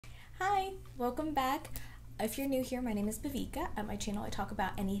Hi, welcome back. If you're new here, my name is Bhavika. At my channel, I talk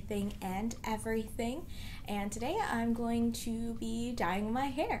about anything and everything. And today I'm going to be dyeing my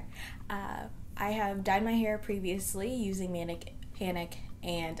hair. I have dyed my hair previously using Manic Panic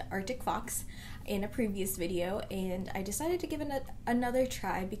and Arctic Fox in a previous video, and I decided to give it another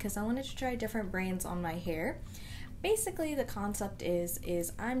try because I wanted to try different brands on my hair. Basically, the concept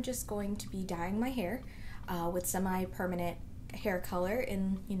is I'm just going to be dyeing my hair with semi-permanent hair color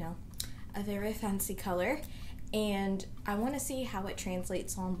in, a very fancy color, and I want to see how it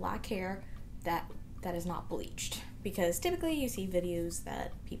translates on black hair that is not bleached, because typically you see videos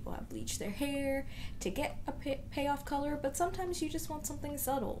that people have bleached their hair to get a payoff color, but sometimes you just want something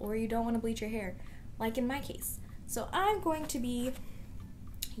subtle or you don't want to bleach your hair, like in my case. So I'm going to be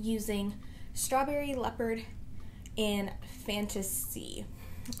using Strawberry, Leopard, and Fanta-sea,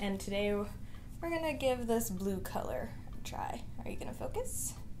 and today we're gonna give this blue color a try. Are you gonna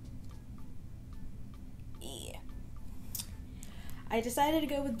focus? Yeah. I decided to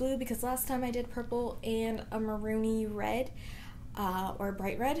go with blue because last time I did purple and a maroony red, or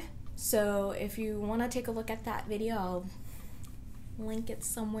bright red. So if you want to take a look at that video, I'll link it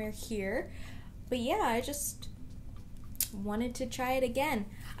somewhere here. But yeah, I just wanted to try it again.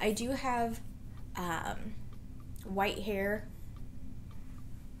 I do have white hair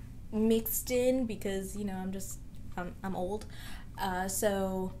mixed in because, I'm old.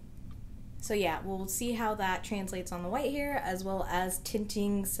 So yeah, we'll see how that translates on the white hair, as well as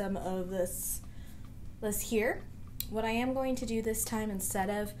tinting some of this here. What I am going to do this time, instead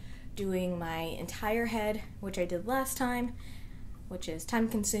of doing my entire head, which I did last time, which is time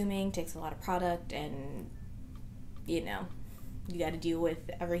consuming, takes a lot of product, and you gotta deal with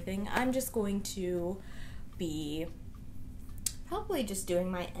everything, I'm just going to be probably just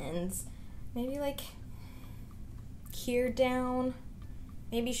doing my ends, maybe like here down,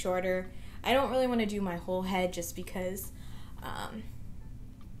 maybe shorter. I don't really want to do my whole head just because,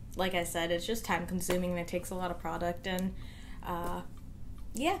 like I said, it's just time consuming and it takes a lot of product, and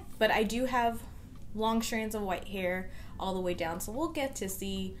yeah, but I do have long strands of white hair all the way down, so we'll get to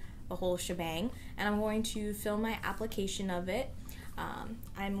see the whole shebang, and I'm going to film my application of it.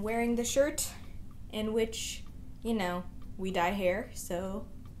 I'm wearing the shirt in which, we dye hair, so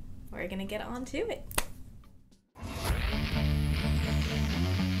we're gonna get on to it.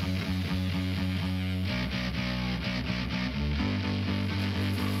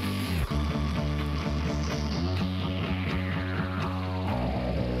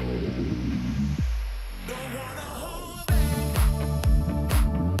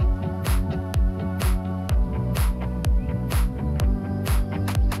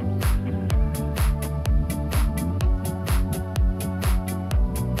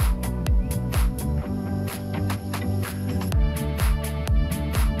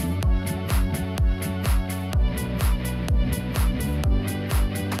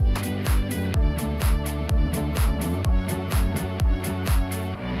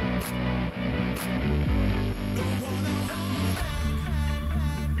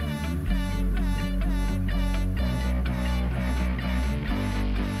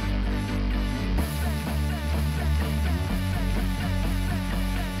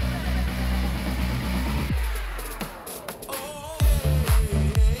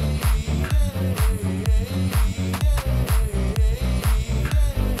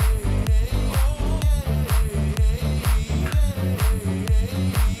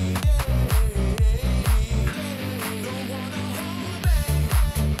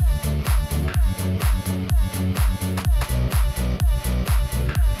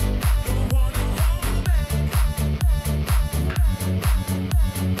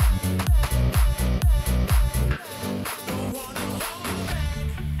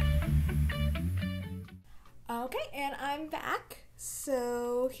 Okay, and I'm back.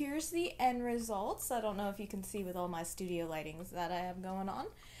 So here's the end results. I don't know if you can see with all my studio lightings that I have going on.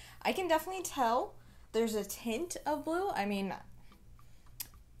 I can definitely tell there's a tint of blue. I mean,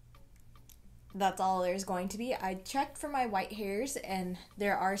 that's all there's going to be. I checked for my white hairs, and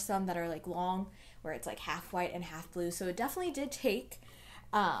there are some that are like long, where it's like half white and half blue. So it definitely did take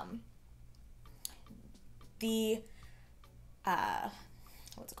the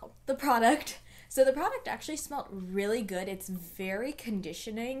product. So the product actually smelled really good. It's very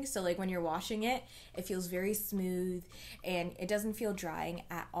conditioning, so like when you're washing it, it feels very smooth and it doesn't feel drying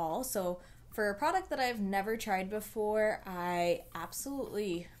at all. So for a product that I've never tried before, I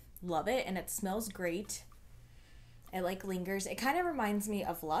absolutely love it, and it smells great. It like lingers. It kind of reminds me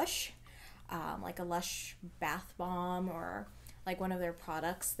of Lush, like a Lush bath bomb or like one of their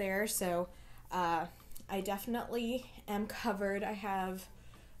products there. So I definitely am covered. I have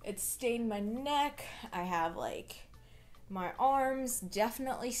It's stained my neck. I have like my arms,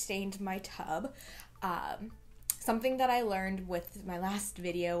 definitely stained my tub. Something that I learned with my last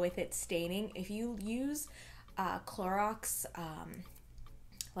video with it staining, if you use Clorox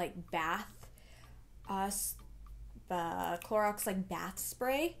like bath, Clorox like bath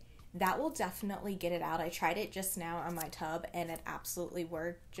spray, that will definitely get it out. I tried it just now on my tub and it absolutely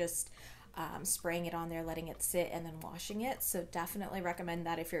worked, just spraying it on there, letting it sit, and then washing it. So definitely recommend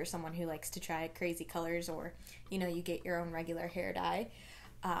that if you're someone who likes to try crazy colors, or you know, you get your own regular hair dye.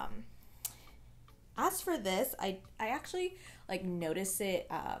 As for this, I actually like notice it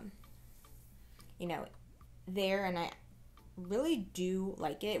you know, there, and I really do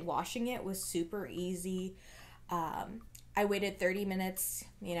like it. Washing it was super easy. I waited 30 minutes,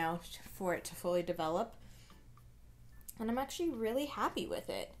 you know, for it to fully develop, and I'm actually really happy with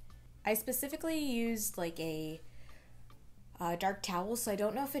it. I specifically used like a dark towel, so I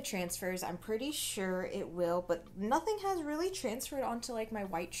don't know if it transfers. I'm pretty sure it will, but nothing has really transferred onto like my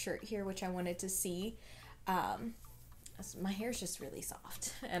white shirt here, which I wanted to see. My hair is just really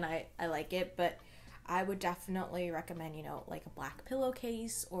soft and I like it, but I would definitely recommend, you know, like a black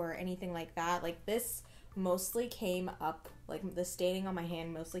pillowcase or anything like that. Like this mostly came up, like the staining on my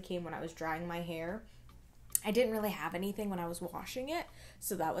hand mostly came when I was drying my hair. I didn't really have anything when I was washing it,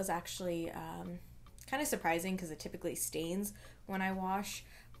 so that was actually kind of surprising because it typically stains when I wash,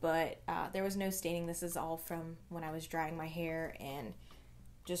 but there was no staining. This is all from when I was drying my hair and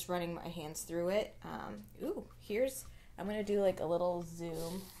just running my hands through it. Ooh, I'm gonna do like a little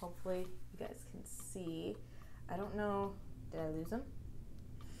zoom. Hopefully you guys can see. I don't know, did I lose them?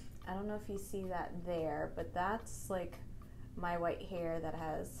 I don't know if you see that there, but that's like my white hair that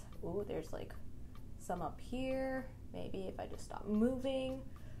has, ooh, there's like some up here, maybe if I just stop moving.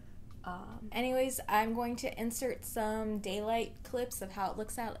 Anyways, I'm going to insert some daylight clips of how it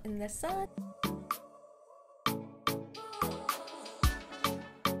looks out in the sun.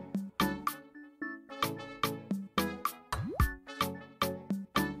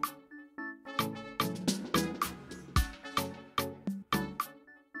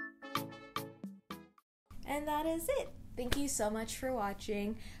 And that is it. Thank you so much for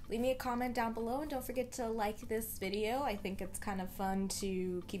watching. Leave me a comment down below and don't forget to like this video. I think it's kind of fun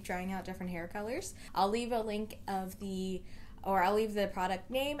to keep trying out different hair colors. I'll leave a link of I'll leave the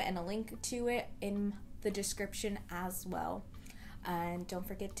product name and a link to it in the description as well. And don't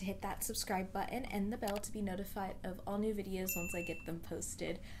forget to hit that subscribe button and the bell to be notified of all new videos once I get them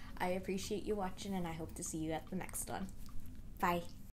posted. I appreciate you watching and I hope to see you at the next one. Bye.